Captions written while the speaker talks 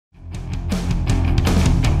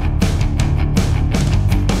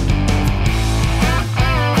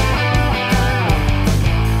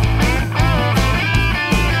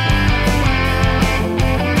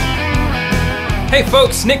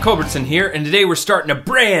folks, Nick Culbertson here, and today we're starting a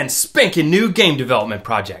brand spanking new game development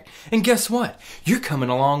project. And guess what? You're coming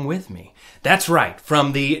along with me. That's right,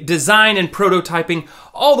 from the design and prototyping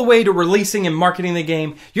all the way to releasing and marketing the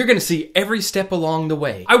game, you're gonna see every step along the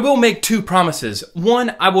way. I will make two promises.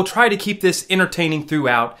 One, I will try to keep this entertaining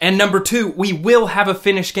throughout, and number two, we will have a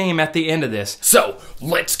finished game at the end of this. So,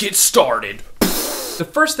 let's get started. The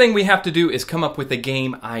first thing we have to do is come up with a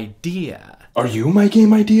game idea. Are you my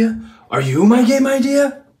game idea? Are you my game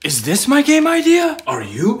idea? Is this my game idea? Are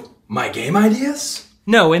you my game ideas?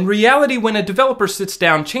 No, in reality, when a developer sits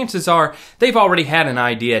down, chances are they've already had an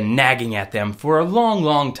idea nagging at them for a long,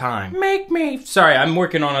 long time. Make me. Sorry, I'm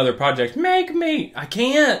working on other projects. Make me. I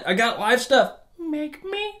can't. I got live stuff. Make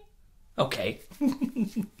me. Okay.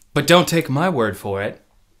 But don't take my word for it.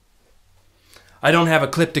 I don't have a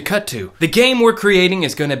clip to cut to. The game we're creating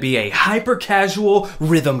is going to be a hyper-casual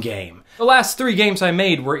rhythm game. The last 3 games I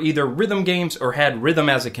made were either rhythm games or had rhythm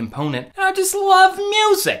as a component. And I just love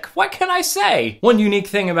music. What can I say? One unique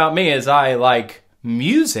thing about me is I like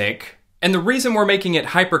music. And the reason we're making it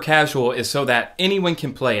hyper-casual is so that anyone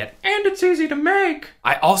can play it. And it's easy to make.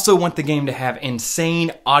 I also want the game to have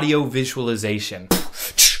insane audio visualization.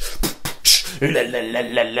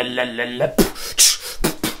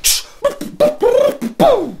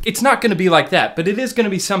 It's not going to be like that, but it is going to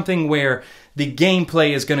be something where the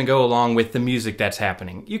gameplay is going to go along with the music that's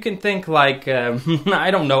happening. You can think like, I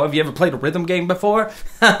don't know, have you ever played a rhythm game before?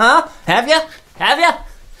 Have you? Have you?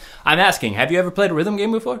 I'm asking, have you ever played a rhythm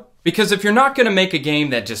game before? Because if you're not going to make a game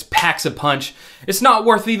that just packs a punch, it's not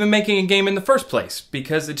worth even making a game in the first place,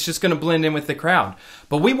 because it's just going to blend in with the crowd.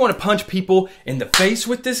 But we want to punch people in the face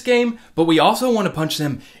with this game, but we also want to punch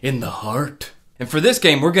them in the heart. And for this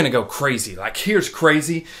game, we're gonna go crazy. Like, here's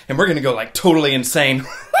crazy, and we're gonna go like totally insane.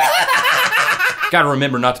 Gotta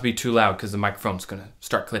remember not to be too loud because the microphone's gonna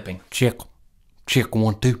start clipping. Check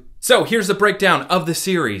 1, 2. So here's the breakdown of the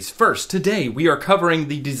series. First, today we are covering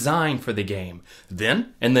the design for the game.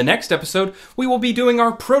 Then, in the next episode, we will be doing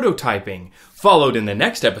our prototyping, followed in the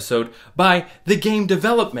next episode by the game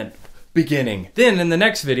development beginning. Then in the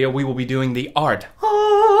next video, we will be doing the art,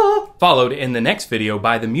 followed in the next video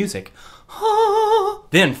by the music.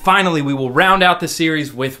 Then finally we will round out the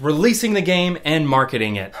series with releasing the game and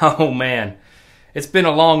marketing it. Oh man, it's been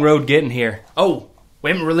a long road getting here. Oh, we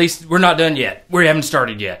haven't released, we're not done yet. We haven't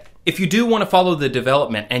started yet. If you do want to follow the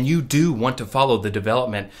development, and you do want to follow the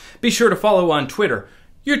development, be sure to follow on Twitter,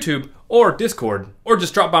 YouTube, or Discord, or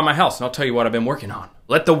just drop by my house and I'll tell you what I've been working on.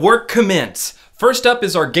 Let the work commence. First up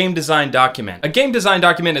is our game design document. A game design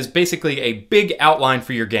document is basically a big outline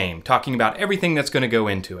for your game, talking about everything that's going to go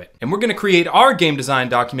into it. And we're going to create our game design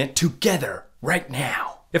document together right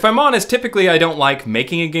now. If I'm honest, typically I don't like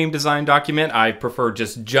making a game design document. I prefer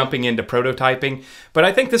just jumping into prototyping. But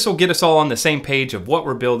I think this will get us all on the same page of what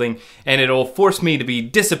we're building, and it'll force me to be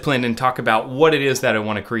disciplined and talk about what it is that I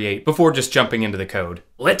want to create before just jumping into the code.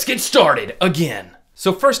 Let's get started again.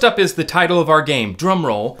 So first up is the title of our game. Drum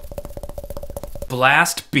roll.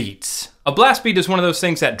 Blast beats. A blast beat is one of those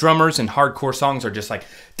things that drummers and hardcore songs are just like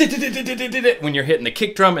when you're hitting the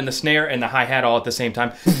kick drum and the snare and the hi-hat all at the same time.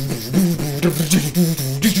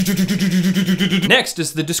 Next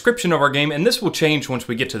is the description of our game, and this will change once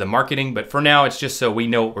we get to the marketing, but for now it's just so we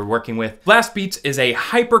know what we're working with. Blast Beats is a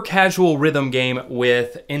hyper-casual rhythm game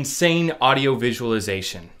with insane audio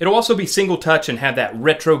visualization. It'll also be single touch and have that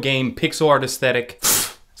retro game pixel art aesthetic.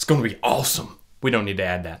 It's gonna be awesome. We don't need to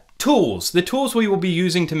add that. Tools. The tools we will be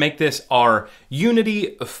using to make this are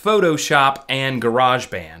Unity, Photoshop, and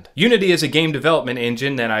GarageBand. Unity is a game development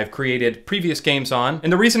engine that I've created previous games on,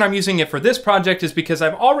 and the reason I'm using it for this project is because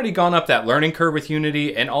I've already gone up that learning curve with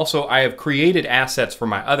Unity, and also I have created assets for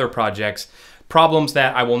my other projects, problems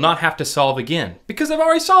that I will not have to solve again, because I've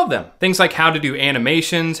already solved them. Things like how to do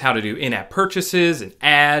animations, how to do in-app purchases, and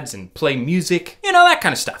ads, and play music, you know, that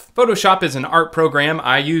kind of stuff. Photoshop is an art program.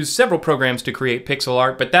 I use several programs to create pixel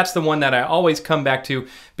art, but that's the one that I always come back to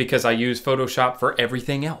because I use Photoshop for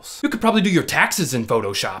everything else. You could probably do your taxes in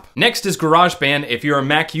Photoshop. Next is GarageBand. If you're a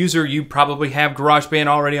Mac user, you probably have GarageBand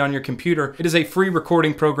already on your computer. It is a free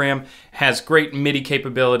recording program, has great MIDI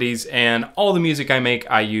capabilities, and all the music I make,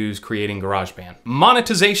 I use creating GarageBand.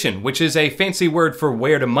 Monetization, which is a fancy word for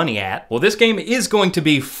where to money at. Well, this game is going to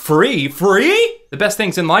be free. Free? The best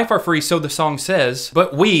things in life are free, so the song says,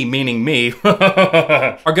 but we, meaning me,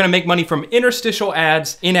 are gonna make money from interstitial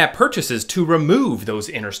ads, in-app purchases to remove those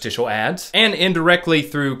interstitial ads, and indirectly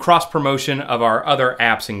through cross-promotion of our other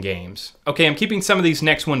apps and games. Okay, I'm keeping some of these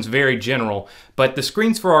next ones very general, but the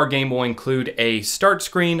screens for our game will include a start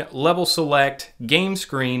screen, level select, game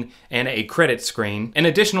screen, and a credit screen. And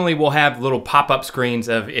additionally, we'll have little pop-up screens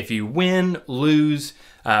of if you win, lose,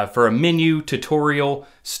 for a menu, tutorial,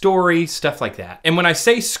 story, stuff like that. And when I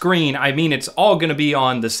say screen, I mean it's all gonna be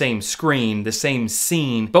on the same screen, the same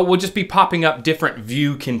scene, but we'll just be popping up different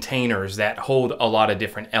view containers that hold a lot of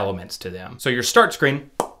different elements to them. So your start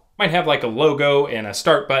screen might have like a logo and a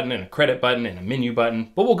start button and a credit button and a menu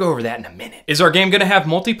button, but we'll go over that in a minute. Is our game gonna have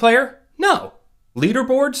multiplayer? No.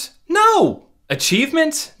 Leaderboards? No.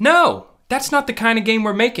 Achievements? No. That's not the kind of game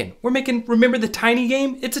we're making. We're making, remember the tiny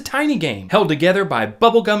game? It's a tiny game, held together by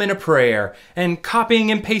bubblegum and a prayer, and copying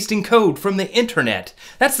and pasting code from the internet.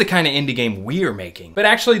 That's the kind of indie game we're making. But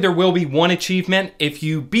actually there will be one achievement. If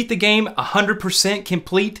you beat the game 100%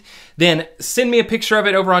 complete, then send me a picture of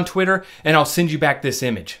it over on Twitter, and I'll send you back this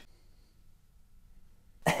image.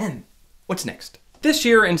 What's next? This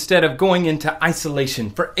year, instead of going into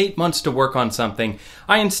isolation for 8 months to work on something,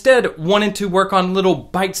 I instead wanted to work on little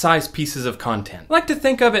bite-sized pieces of content. I like to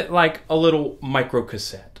think of it like a little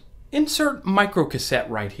microcassette. Insert microcassette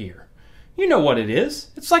right here. You know what it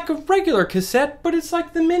is. It's like a regular cassette, but it's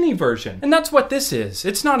like the mini version. And that's what this is.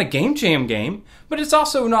 It's not a Game Jam game, but it's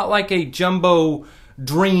also not like a jumbo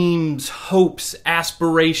dreams, hopes,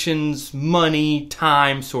 aspirations, money,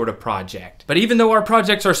 time sort of project. But even though our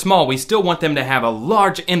projects are small, we still want them to have a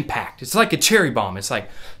large impact. It's like a cherry bomb. It's like...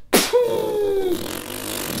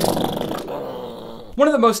 One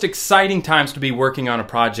of the most exciting times to be working on a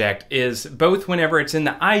project is both whenever it's in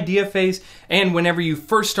the idea phase and whenever you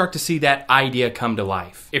first start to see that idea come to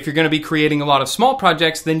life. If you're going to be creating a lot of small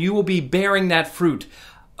projects, then you will be bearing that fruit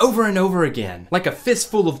over and over again, like a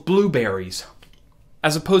fistful of blueberries,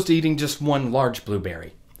 as opposed to eating just one large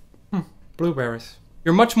blueberry. Blueberries.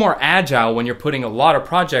 You're much more agile when you're putting a lot of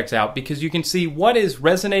projects out because you can see what is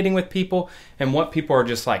resonating with people and what people are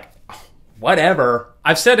just like, whatever.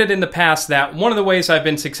 I've said it in the past that one of the ways I've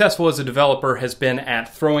been successful as a developer has been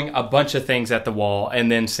at throwing a bunch of things at the wall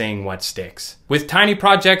and then seeing what sticks. With tiny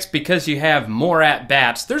projects, because you have more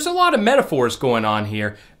at-bats, there's a lot of metaphors going on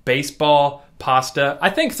here. Baseball, pasta. I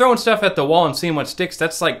think throwing stuff at the wall and seeing what sticks,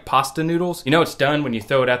 that's like pasta noodles. You know it's done when you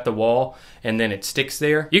throw it at the wall and then it sticks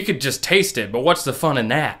there? You could just taste it, but what's the fun in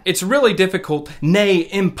that? It's really difficult,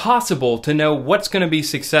 nay, impossible to know what's going to be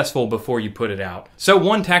successful before you put it out. So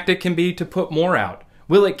one tactic can be to put more out.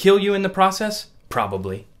 Will it kill you in the process?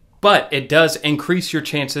 Probably. But it does increase your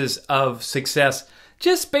chances of success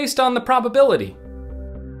just based on the probability.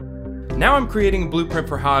 Now I'm creating a blueprint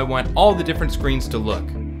for how I want all the different screens to look.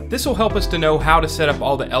 This will help us to know how to set up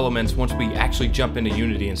all the elements once we actually jump into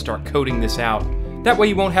Unity and start coding this out. That way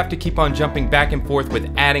you won't have to keep on jumping back and forth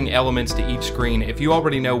with adding elements to each screen if you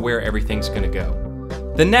already know where everything's going to go.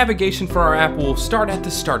 The navigation for our app will start at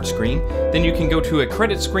the start screen, then you can go to a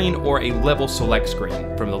credit screen or a level select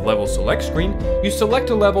screen. From the level select screen, you select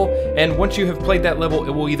a level, and once you have played that level,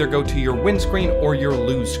 it will either go to your win screen or your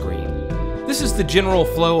lose screen. This is the general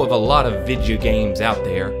flow of a lot of video games out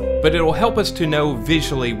there, but it'll help us to know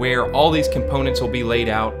visually where all these components will be laid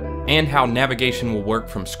out and how navigation will work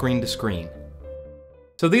from screen to screen.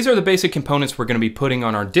 So these are the basic components we're going to be putting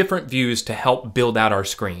on our different views to help build out our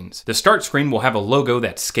screens. The start screen will have a logo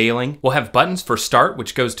that's scaling. We'll have buttons for start,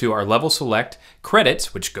 which goes to our level select,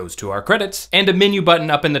 credits, which goes to our credits, and a menu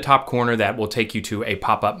button up in the top corner that will take you to a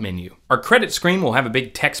pop-up menu. Our credit screen will have a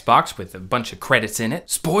big text box with a bunch of credits in it.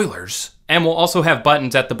 Spoilers! And we'll also have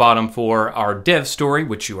buttons at the bottom for our dev story,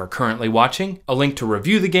 which you are currently watching, a link to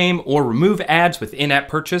review the game or remove ads with in-app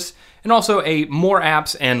purchase, and also a more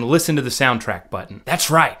apps and listen to the soundtrack button. That's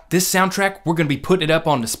right, this soundtrack, we're gonna be putting it up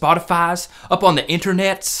on the Spotify's, up on the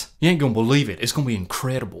internets. You ain't gonna believe it, it's gonna be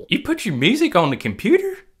incredible. You put your music on the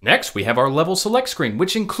computer? Next, we have our level select screen,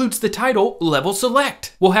 which includes the title, Level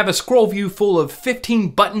Select. We'll have a scroll view full of 15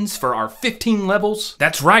 buttons for our 15 levels.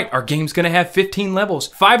 That's right, our game's gonna have 15 levels.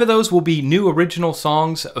 5 of those will be new original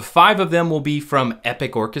songs, 5 of them will be from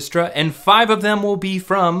Epic Orchestra, and 5 of them will be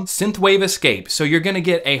from Synthwave Escape. So you're gonna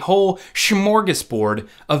get a whole smorgasbord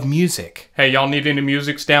of music. Hey, y'all need any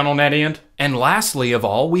musics down on that end? And lastly of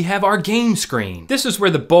all, we have our game screen. This is where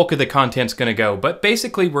the bulk of the content's gonna go, but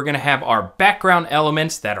basically we're gonna have our background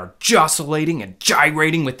elements that are jostulating and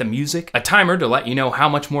gyrating with the music, a timer to let you know how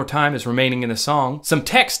much more time is remaining in the song, some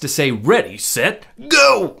text to say ready, set,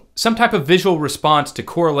 go! some type of visual response to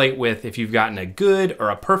correlate with if you've gotten a good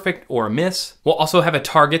or a perfect or a miss. We'll also have a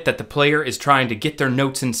target that the player is trying to get their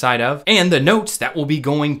notes inside of, and the notes that will be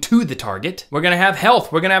going to the target. We're gonna have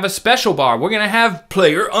health, we're gonna have a special bar, we're gonna have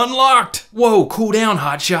player unlocked. Whoa, cool down,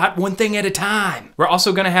 hotshot, one thing at a time. We're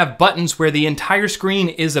also gonna have buttons where the entire screen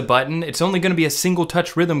is a button. It's only gonna be a single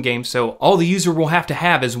touch rhythm game, so all the user will have to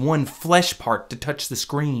have is one flesh part to touch the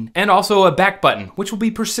screen. And also a back button, which will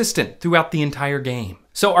be persistent throughout the entire game.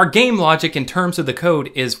 So our game logic in terms of the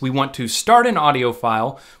code is we want to start an audio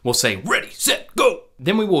file, we'll say ready, set, go.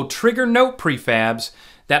 Then we will trigger note prefabs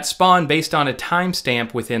that spawn based on a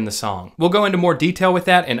timestamp within the song. We'll go into more detail with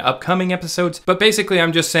that in upcoming episodes, but basically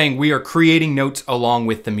I'm just saying we are creating notes along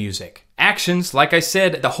with the music. Actions, like I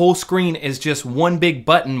said, the whole screen is just one big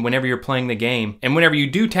button whenever you're playing the game. And whenever you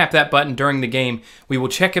do tap that button during the game, we will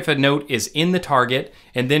check if a note is in the target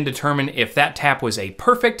and then determine if that tap was a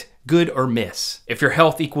perfect, good, or miss. If your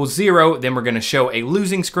health equals 0, then we're gonna show a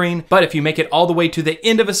losing screen. But if you make it all the way to the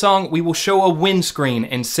end of a song, we will show a win screen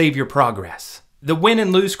and save your progress. The win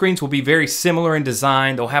and lose screens will be very similar in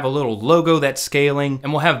design. They'll have a little logo that's scaling,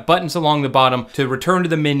 and we'll have buttons along the bottom to return to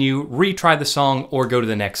the menu, retry the song, or go to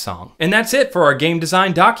the next song. And that's it for our game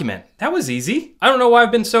design document. That was easy. I don't know why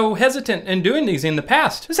I've been so hesitant in doing these in the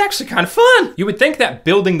past. It's actually kind of fun. You would think that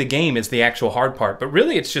building the game is the actual hard part, but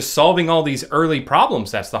really it's just solving all these early problems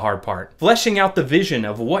that's the hard part. Fleshing out the vision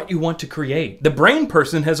of what you want to create. The brain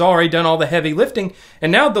person has already done all the heavy lifting,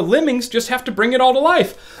 and now the lemmings just have to bring it all to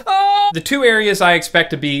life. Oh! The two areas I expect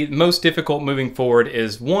to be most difficult moving forward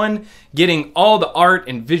is one, getting all the art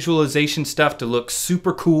and visualization stuff to look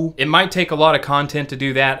super cool. It might take a lot of content to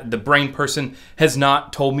do that. The brain person has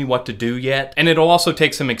not told me what to do yet, and it'll also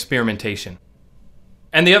take some experimentation.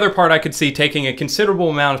 And the other part I could see taking a considerable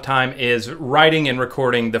amount of time is writing and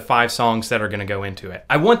recording the 5 songs that are gonna go into it.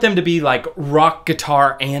 I want them to be like rock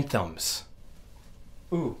guitar anthems.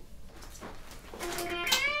 Ooh.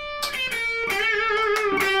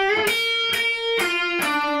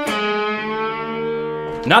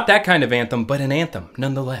 Not that kind of anthem, but an anthem,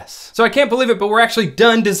 nonetheless. So I can't believe it, but we're actually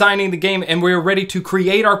done designing the game and we're ready to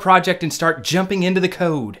create our project and start jumping into the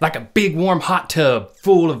code. Like a big warm hot tub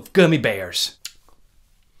full of gummy bears.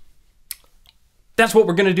 That's what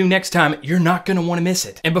we're gonna do next time. You're not gonna wanna miss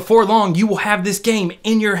it. And before long, you will have this game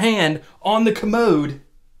in your hand on the commode.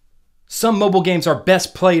 Some mobile games are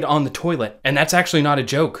best played on the toilet, and that's actually not a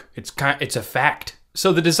joke. It's a fact.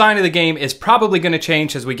 So the design of the game is probably going to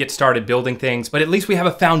change as we get started building things, but at least we have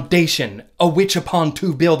a foundation, a which upon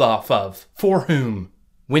to build off of. For whom?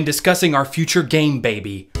 When discussing our future game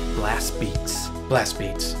baby, Blast Beats. Blast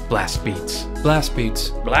Beats. Blast Beats. Blast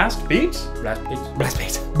Beats. Blast Beats? Blast Beats. Blast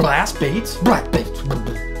Beats. Blast Beats. Blast Beats.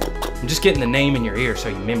 I'm just getting the name in your ear so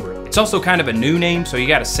you remember it. It's also kind of a new name, so you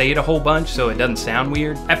gotta say it a whole bunch so it doesn't sound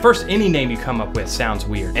weird. At first, any name you come up with sounds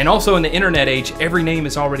weird. And also in the internet age, every name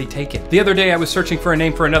is already taken. The other day I was searching for a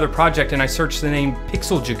name for another project and I searched the name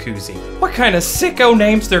Pixel Jacuzzi. What kind of sicko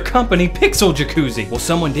names their company Pixel Jacuzzi? Well,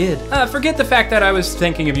 someone did. Forget the fact that I was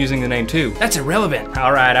thinking of using the name too. That's irrelevant.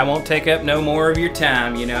 All right, I won't take up no more of your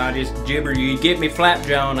time. You know, I'll just gibber. You get me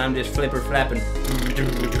flapjaw and I'm just flipper flapping.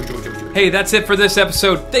 Hey, that's it for this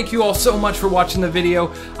episode. Thank you all so much for watching the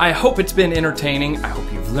video. I hope it's been entertaining. I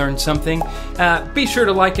hope you've learned something. Be sure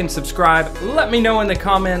to like and subscribe. Let me know in the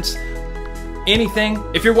comments anything.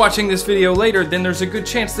 If you're watching this video later, then there's a good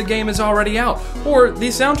chance the game is already out, or the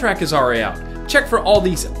soundtrack is already out. Check for all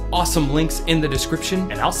these awesome links in the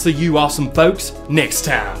description, and I'll see you awesome folks next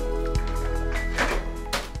time.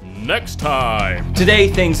 Next time. Today,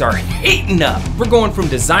 things are heating up. We're going from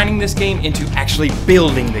designing this game into actually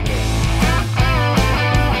building the game.